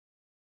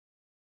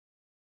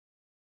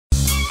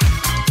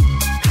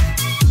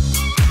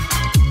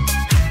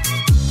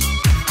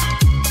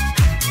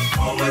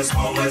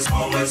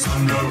always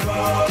on the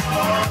road.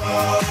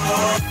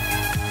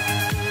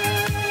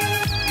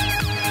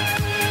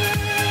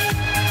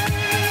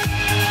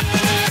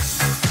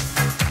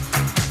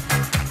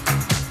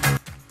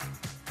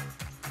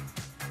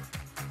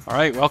 All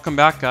right, welcome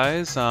back,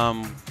 guys.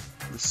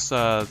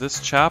 This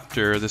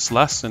chapter, this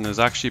lesson is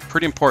actually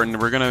pretty important.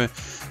 We're going to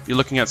be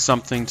looking at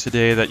something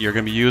today that you're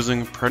going to be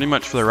using pretty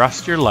much for the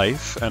rest of your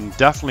life, and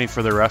definitely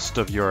for the rest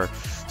of your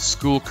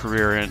school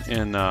career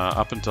in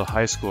up until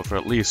high school, for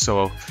at least.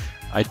 So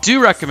I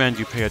do recommend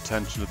you pay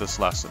attention to this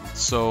lesson.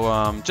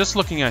 So just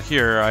looking at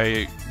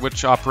here,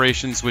 which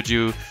operations would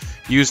you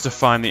use to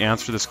find the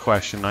answer to this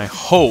question? I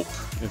hope,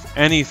 if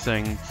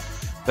anything,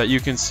 that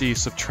you can see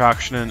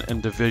subtraction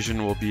and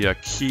division will be a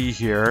key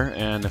here,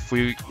 and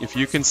if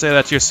you can say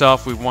that to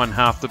yourself, we've won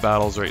half the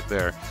battles right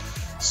there.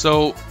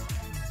 So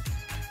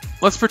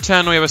let's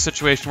pretend we have a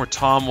situation where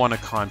Tom won a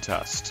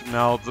contest.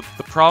 Now the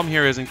problem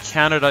here is, in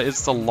Canada,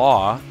 it's the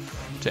law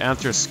to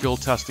answer a skill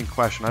testing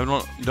question.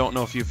 I don't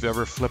know if you've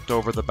ever flipped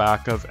over the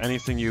back of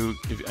anything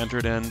you've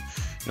entered in.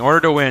 In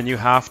order to win, you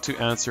have to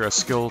answer a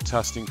skill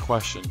testing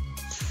question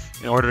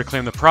in order to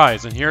claim the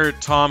prize. And here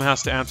Tom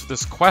has to answer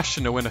this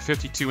question to win a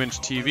 52-inch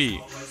TV.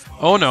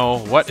 Oh no,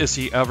 what is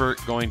he ever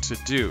going to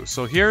do?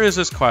 So here is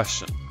his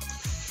question.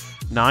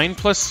 9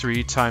 plus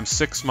 3 times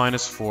 6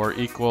 minus 4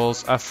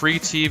 equals a free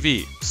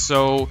TV.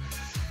 So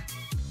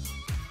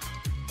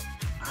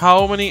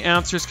how many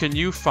answers can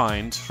you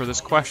find for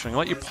this question? I'll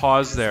let you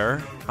pause there.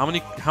 How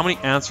many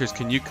answers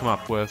can you come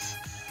up with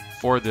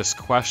for this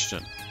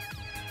question?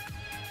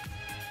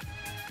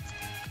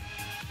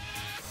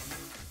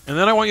 And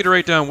then I want you to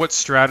write down what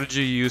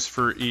strategy you use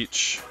for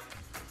each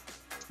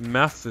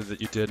method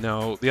that you did.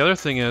 Now, the other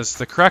thing is,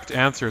 the correct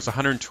answer is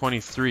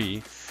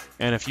 123.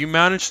 And if you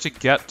manage to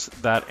get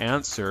that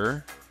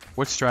answer,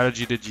 what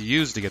strategy did you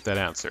use to get that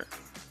answer?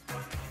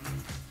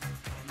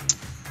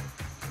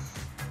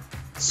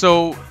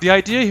 So the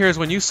idea here is,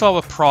 when you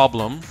solve a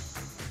problem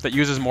that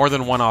uses more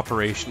than one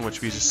operation,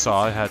 which we just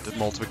saw, it had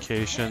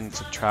multiplication,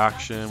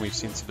 subtraction, we've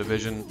seen some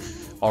division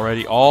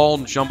already, all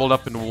jumbled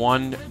up in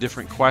one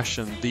different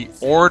question. The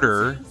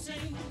order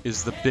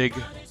is the big,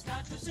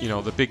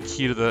 the big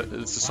key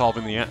to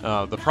solving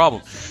the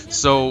problem.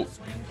 So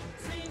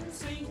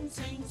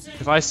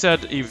if I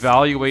said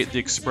evaluate the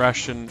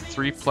expression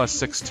 3 plus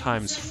 6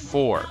 times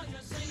 4.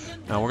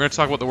 Now we're going to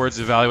talk about the words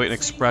evaluate and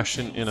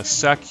expression in a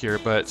sec here,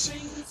 but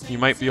you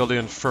might be able to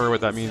infer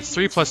what that means.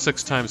 3 plus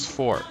 6 times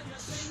 4.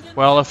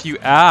 Well, if you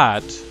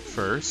add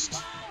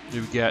first,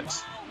 you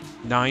get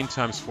 9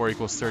 times 4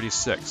 equals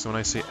 36. So when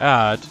I say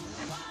add,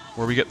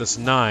 where we get this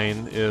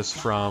 9 is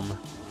from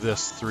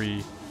this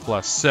 3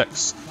 plus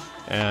 6.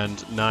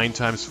 And 9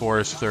 times 4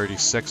 is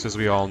 36, as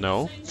we all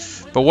know.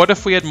 But what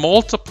if we had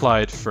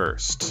multiplied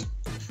first?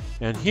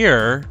 And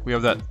here we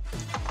have that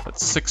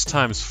 6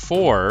 times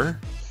 4.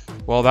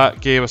 Well, that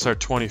gave us our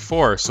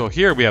 24. So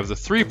here we have the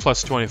 3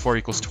 plus 24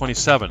 equals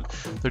 27.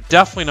 They're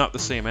definitely not the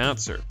same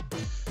answer.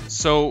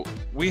 So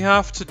we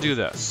have to do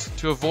this.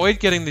 To avoid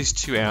getting these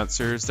two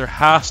answers, there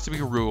has to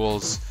be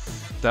rules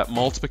that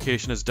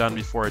multiplication is done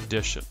before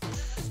addition.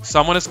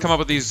 Someone has come up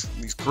with these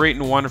great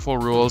and wonderful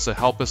rules that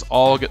help us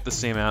all get the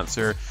same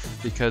answer,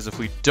 because if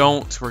we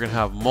don't, we're going to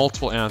have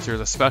multiple answers.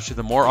 Especially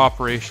the more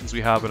operations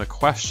we have in a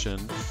question,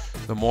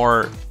 the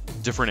more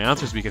different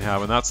answers we can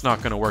have, and that's not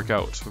going to work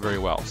out very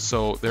well.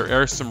 So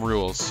there are some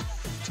rules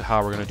to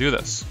how we're going to do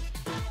this.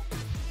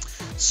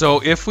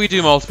 So if we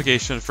do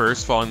multiplication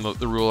first, following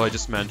the rule I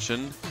just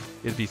mentioned,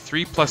 it'd be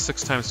 3 plus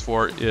 6 times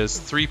 4 is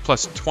 3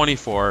 plus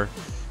 24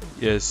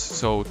 is,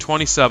 so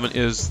 27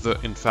 is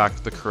in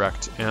fact the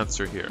correct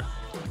answer here.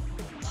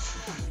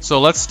 So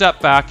let's step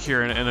back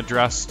here and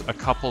address a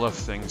couple of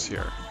things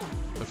here.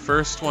 The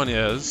first one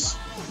is,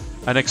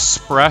 an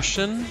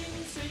expression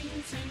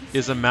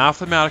is a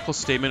mathematical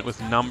statement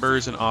with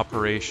numbers and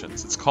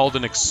operations. It's called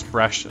an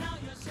expression,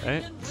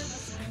 okay?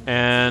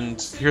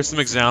 And here's some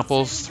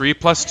examples. 3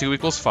 plus 2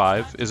 equals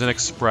 5 is an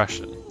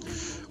expression.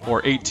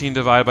 Or 18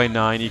 divided by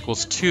 9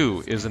 equals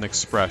 2 is an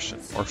expression.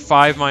 Or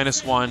 5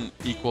 minus 1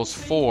 equals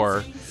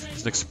 4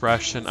 is an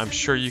expression. I'm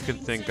sure you can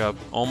think of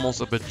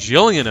almost a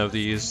bajillion of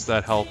these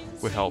that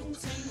would help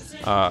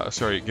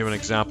give an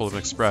example of an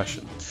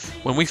expression.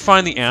 When we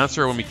find the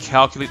answer, when we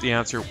calculate the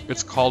answer,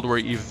 it's called we're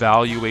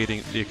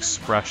evaluating the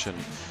expression.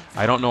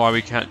 I don't know why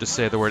we can't just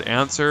say the word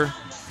answer.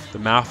 The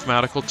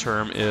mathematical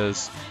term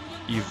is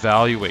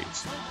evaluate.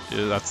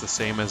 That's the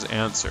same as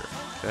answer.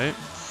 Okay,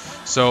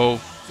 so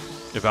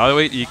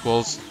evaluate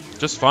equals,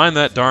 just find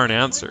that darn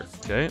answer.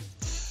 Okay.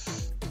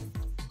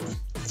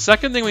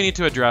 Second thing we need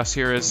to address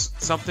here is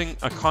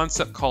a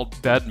concept called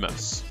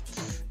Badmus.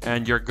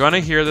 And you're going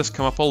to hear this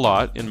come up a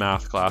lot in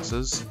math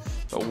classes,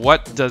 but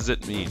what does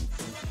it mean?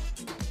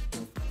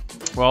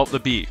 Well, the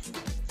B.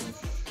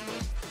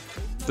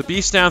 The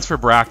B stands for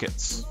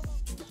brackets.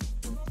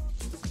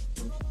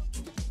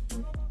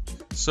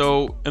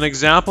 So an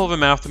example of a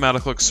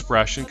mathematical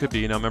expression could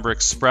be, now remember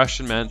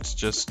expression meant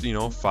just,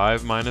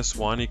 5 minus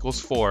 1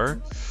 equals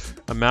 4.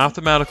 A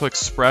mathematical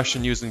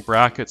expression using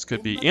brackets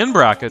could be, in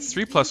brackets,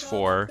 3 plus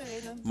 4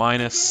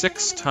 minus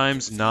 6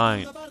 times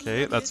 9.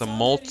 Okay, that's a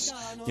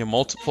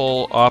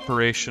multiple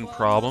operation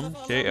problem.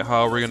 Okay,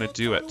 how are we going to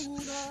do it?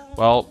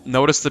 Well,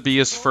 notice the B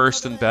is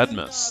first in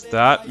Badmus.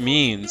 That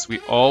means we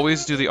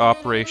always do the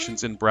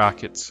operations in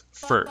brackets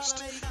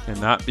first. And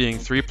that being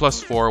 3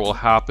 plus 4 will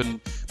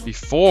happen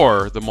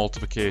before the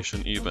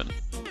multiplication even.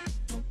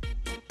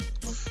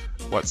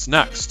 What's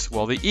next?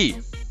 Well, the E.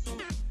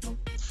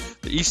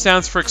 The E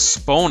stands for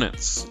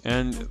exponents,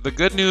 and the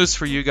good news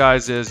for you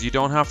guys is you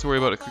don't have to worry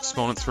about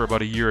exponents for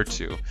about a year or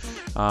two.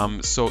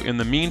 So in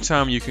the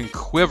meantime, you can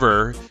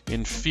quiver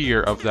in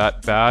fear of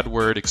that bad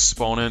word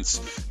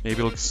exponents.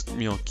 Maybe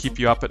it'll keep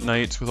you up at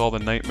night with all the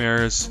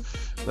nightmares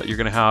that you're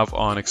going to have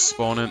on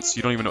exponents.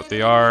 You don't even know what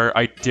they are.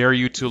 I dare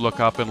you to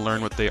look up and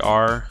learn what they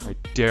are.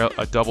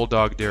 I double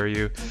dog dare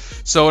you.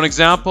 So an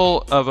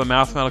example of a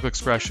mathematical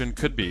expression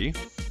could be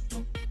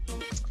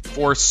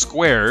 4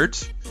 squared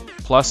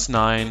plus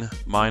 9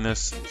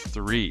 minus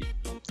 3.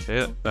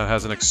 Okay, that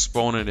has an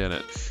exponent in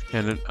it.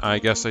 And I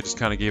guess I just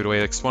kind of gave it away.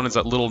 The exponent's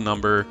that little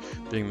number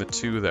being the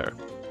 2 there.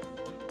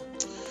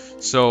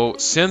 So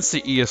since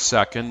the E is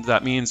second,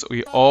 that means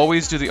we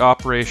always do the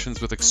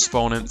operations with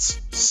exponents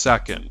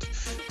second.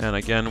 And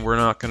again, we're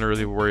not going to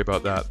really worry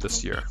about that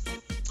this year.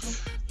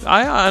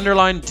 I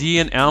underlined D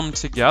and M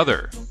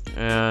together,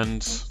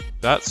 and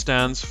that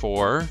stands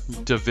for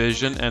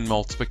division and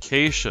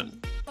multiplication.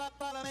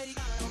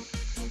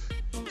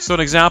 So an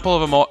example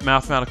of a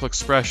mathematical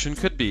expression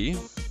could be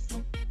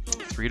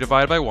 3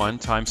 divided by 1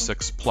 times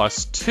 6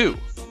 plus 2.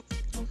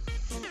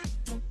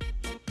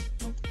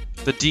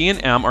 The D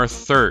and M are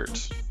third.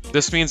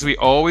 This means we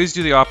always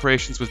do the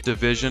operations with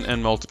division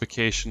and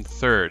multiplication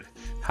third.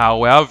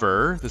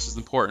 However, this is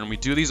important, we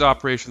do these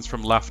operations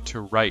from left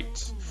to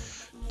right.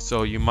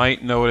 So you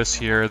might notice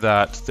here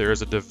that there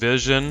is a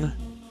division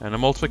and a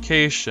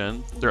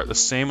multiplication. They're at the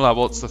same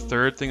level. It's the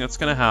third thing that's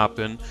going to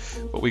happen,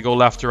 but we go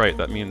left to right.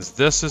 That means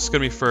this is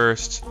going to be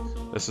first,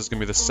 this is going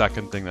to be the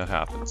second thing that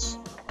happens.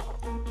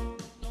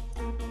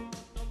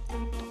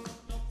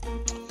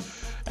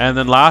 And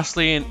then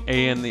lastly, an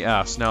A and the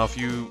S. Now if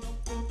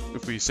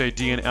we say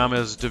D and M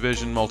is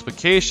division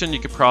multiplication, you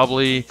could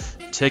probably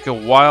take a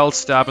wild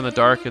stab in the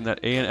dark, and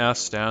that A and S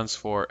stands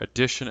for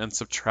addition and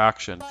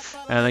subtraction.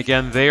 And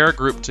again, they are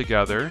grouped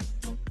together.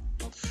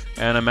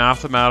 And a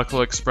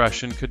mathematical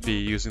expression could be,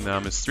 using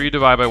them, is 3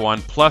 divided by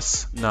 1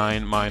 plus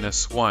 9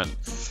 minus 1.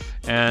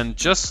 And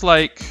just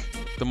like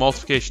the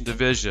multiplication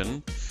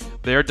division,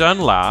 they're done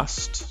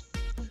last.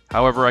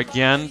 However,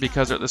 again,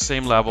 because they're at the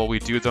same level, we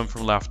do them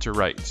from left to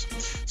right.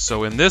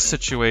 So in this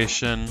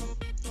situation,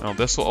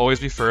 this will always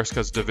be first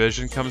because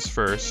division comes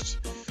first.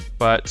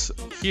 But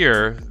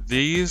here,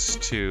 these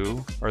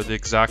two are the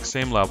exact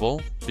same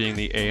level, being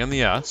the A and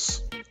the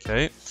S.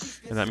 Okay,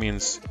 and that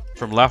means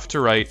from left to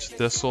right,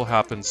 this will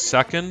happen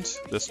second,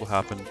 this will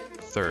happen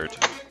third.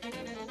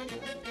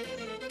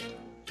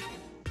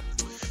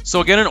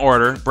 So again in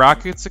order,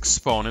 brackets,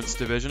 exponents,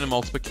 division and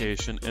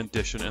multiplication,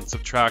 addition and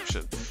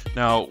subtraction.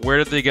 Now, where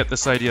did they get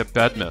this idea of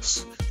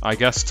Badmus? I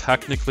guess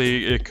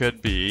technically it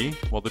could be,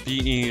 well, the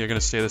BE are going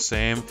to stay the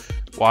same.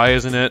 Why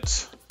isn't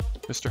it,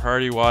 Mr.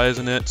 Hardy, why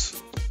isn't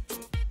it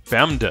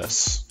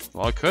Badmus?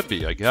 Well, it could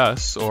be, I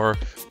guess. Or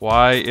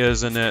why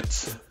isn't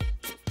it,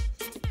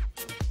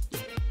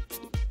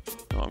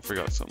 oh, I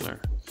forgot something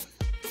there.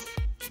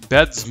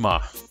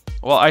 Bedzma.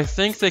 Well, I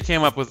think they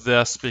came up with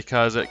this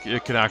because it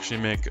could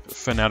actually make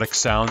phonetic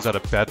sounds out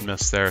of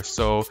Badmus there.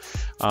 So,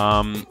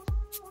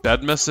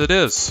 Badmus it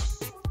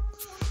is.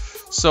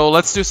 So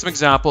let's do some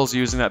examples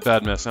using that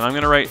Badmus. And I'm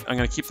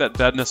going to keep that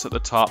Badmus at the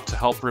top to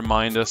help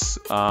remind us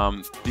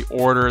the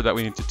order that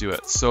we need to do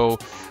it. So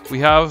we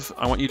have,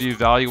 I want you to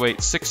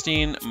evaluate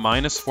 16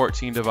 minus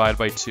 14 divided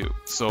by 2.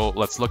 So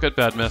let's look at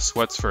Badmus.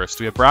 What's first?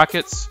 Do we have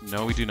brackets?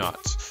 No, we do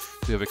not.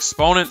 Do we have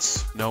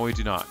exponents? No, we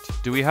do not.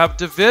 Do we have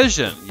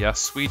division?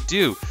 Yes, we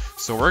do.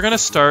 So we're going to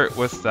start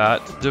with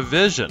that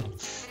division.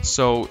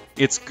 So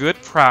it's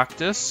good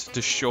practice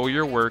to show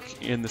your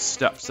work in the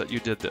steps that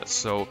you did this.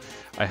 So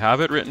I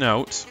have it written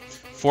out.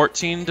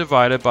 14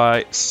 divided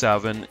by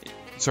 7,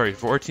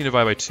 14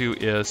 divided by 2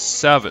 is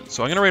 7.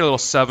 So I'm going to write a little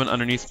 7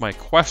 underneath my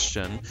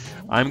question.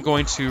 I'm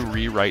going to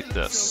rewrite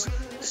this.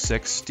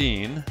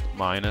 16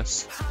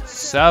 minus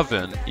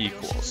 7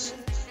 equals.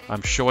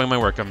 I'm showing my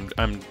work.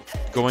 I'm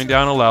going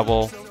down a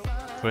level,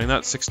 putting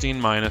that 16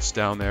 minus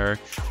down there.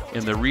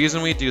 And the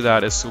reason we do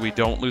that is so we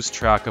don't lose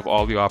track of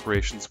all the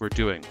operations we're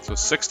doing. So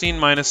 16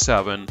 minus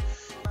 7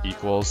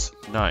 equals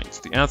 9.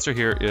 So the answer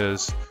here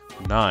is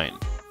 9.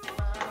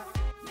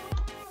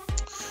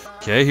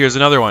 Okay, here's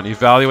another one.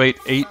 Evaluate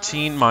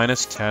 18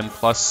 minus 10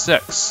 plus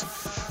 6.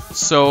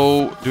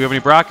 So do we have any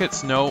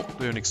brackets? No. Do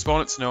we have any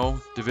exponents? No.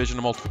 Division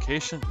and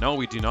multiplication? No,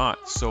 we do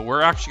not. So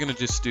we're actually going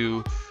to just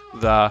do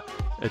the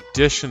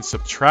addition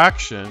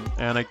subtraction,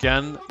 and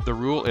again the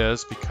rule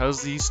is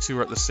because these two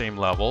are at the same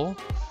level,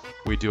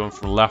 we do them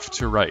from left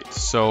to right.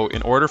 So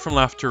in order from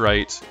left to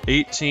right,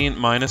 18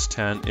 minus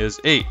 10 is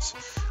 8.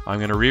 I'm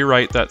going to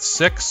rewrite that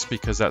 6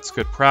 because that's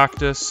good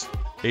practice.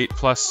 8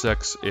 plus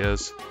 6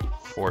 is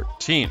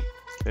 14.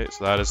 Okay,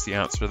 so that is the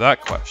answer to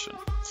that question.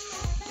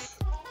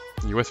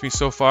 You with me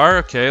so far?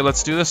 Okay,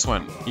 let's do this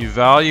one.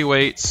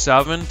 Evaluate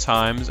 7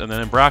 times, and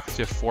then in brackets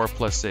you have 4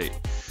 plus 8.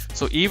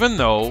 So even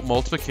though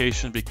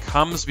multiplication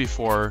becomes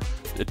before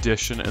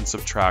addition and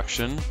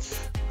subtraction,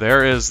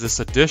 there is this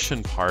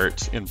addition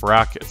part in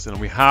brackets, and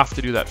we have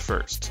to do that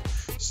first.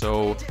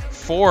 So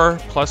 4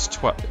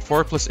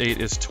 plus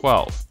 8 is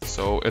 12.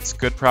 So it's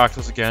good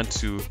practice again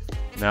to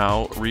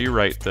now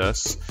rewrite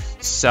this.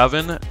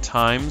 7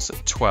 times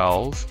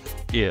 12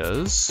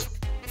 is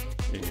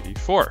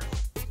 84.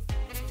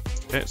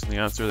 Okay, so the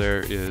answer there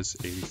is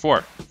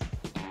 84.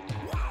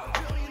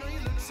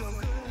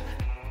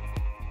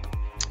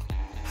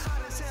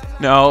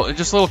 Now,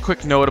 just a little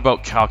quick note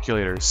about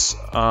calculators.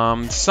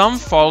 Some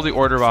follow the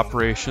order of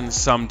operations,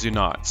 some do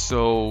not.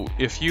 So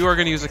if you are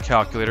going to use a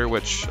calculator,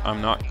 which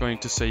I'm not going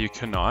to say you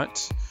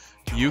cannot,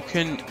 you're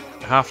going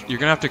to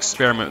have to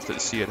experiment with it to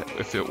see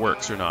if it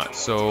works or not.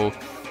 So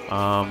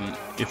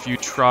if you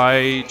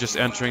try just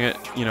entering it,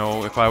 you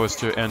know, if I was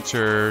to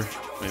enter,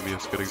 maybe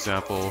it's a good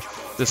example,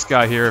 this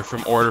guy here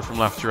from order from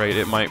left to right,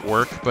 it might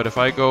work. But if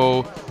I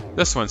go,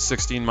 this one,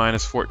 16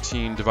 minus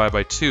 14 divided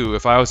by 2,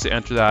 if I was to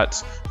enter that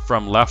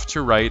from left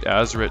to right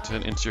as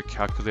written into your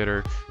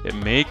calculator, it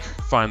may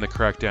find the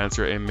correct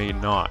answer, it may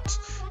not.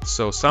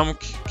 So some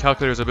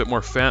calculators are a bit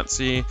more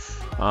fancy,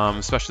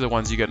 especially the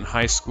ones you get in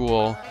high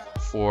school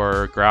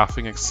for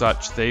graphing and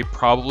such. They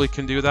probably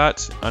can do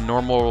that. A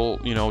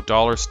normal, you know,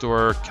 dollar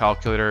store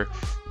calculator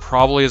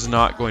probably is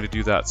not going to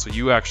do that. So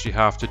you actually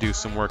have to do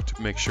some work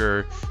to make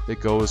sure it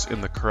goes in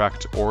the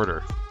correct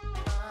order.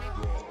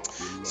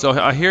 So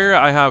here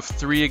I have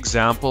 3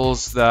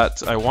 examples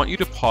that I want you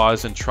to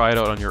pause and try it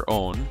out on your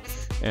own.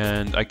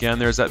 And again,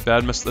 there's that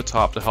Badmus at the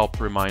top to help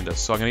remind us.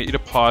 So I'm going to get you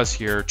to pause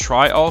here,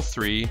 try all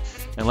 3,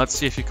 and let's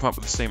see if you come up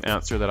with the same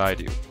answer that I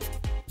do.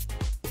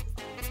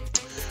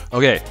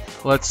 Okay,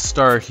 let's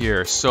start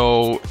here.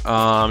 So do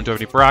I have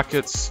any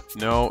brackets?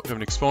 No. Do I have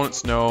any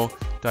exponents? No.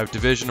 Do I have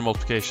division and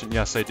multiplication?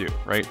 Yes, I do,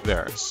 right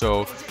there.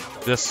 So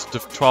this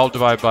 12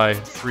 divided by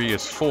 3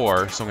 is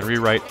 4, so I'm going to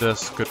rewrite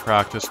this, good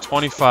practice.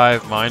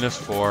 25 minus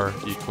 4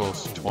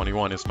 equals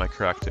 21 is my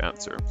correct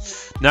answer.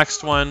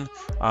 Next one,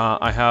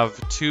 I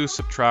have 2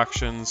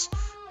 subtractions.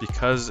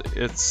 Because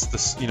it's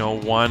this, you know,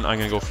 1, I'm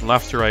going to go from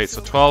left to right.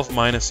 So 12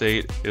 minus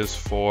 8 is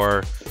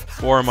 4.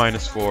 4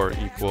 minus 4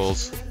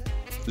 equals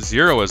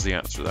 0 is the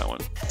answer to that one.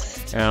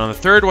 And on the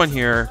third one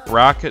here,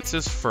 brackets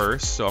is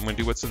first, so I'm going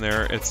to do what's in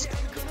there. It's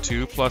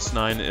 2 plus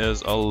 9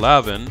 is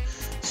 11,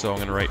 so I'm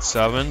going to write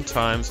 7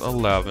 times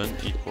 11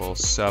 equals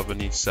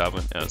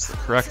 77 as the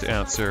correct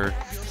answer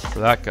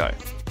for that guy.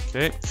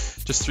 Okay,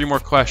 just 3 more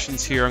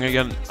questions here. I'm going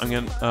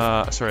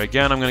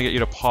to get you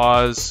to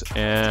pause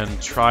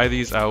and try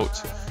these out,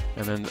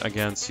 and then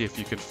again see if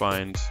you can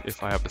find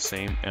if I have the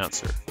same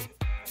answer.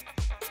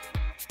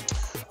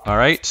 All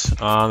right,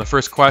 the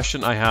first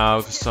question, I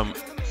have some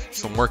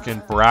work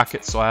in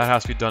brackets, so that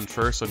has to be done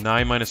first. So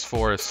 9 minus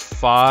 4 is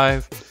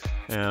 5,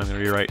 and I'm going to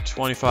rewrite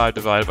 25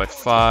 divided by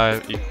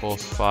 5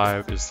 equals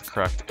 5 is the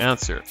correct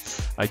answer.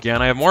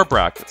 Again, I have more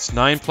brackets.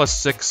 9 plus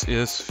 6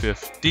 is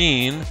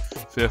 15.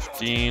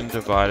 15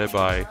 divided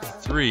by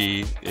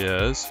 3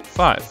 is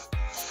 5.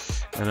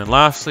 And then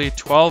lastly,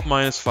 12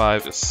 minus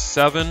 5 is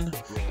 7.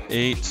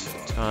 8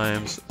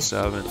 times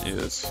 7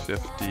 is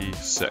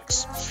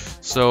 56.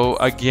 So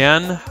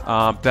again,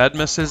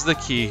 Badmus is the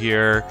key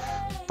here.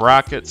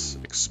 Brackets,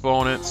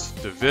 exponents,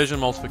 division,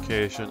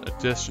 multiplication,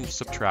 addition,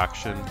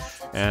 subtraction.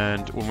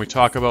 And when we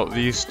talk about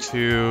these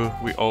 2,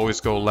 we always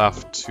go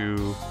left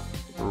to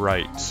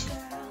right.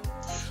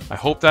 I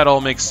hope that all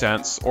makes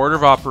sense. Order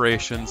of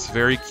operations,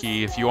 very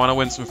key. If you want to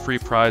win some free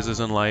prizes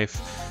in life,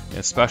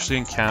 especially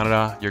in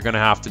Canada, you're going to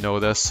have to know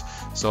this.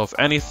 So if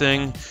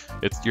anything,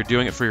 you're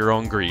doing it for your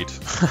own greed.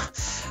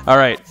 All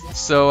right,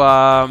 so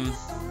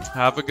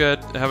have a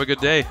good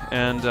day,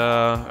 and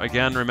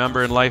again,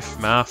 remember in life,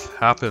 math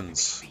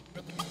happens.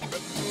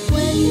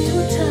 When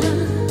you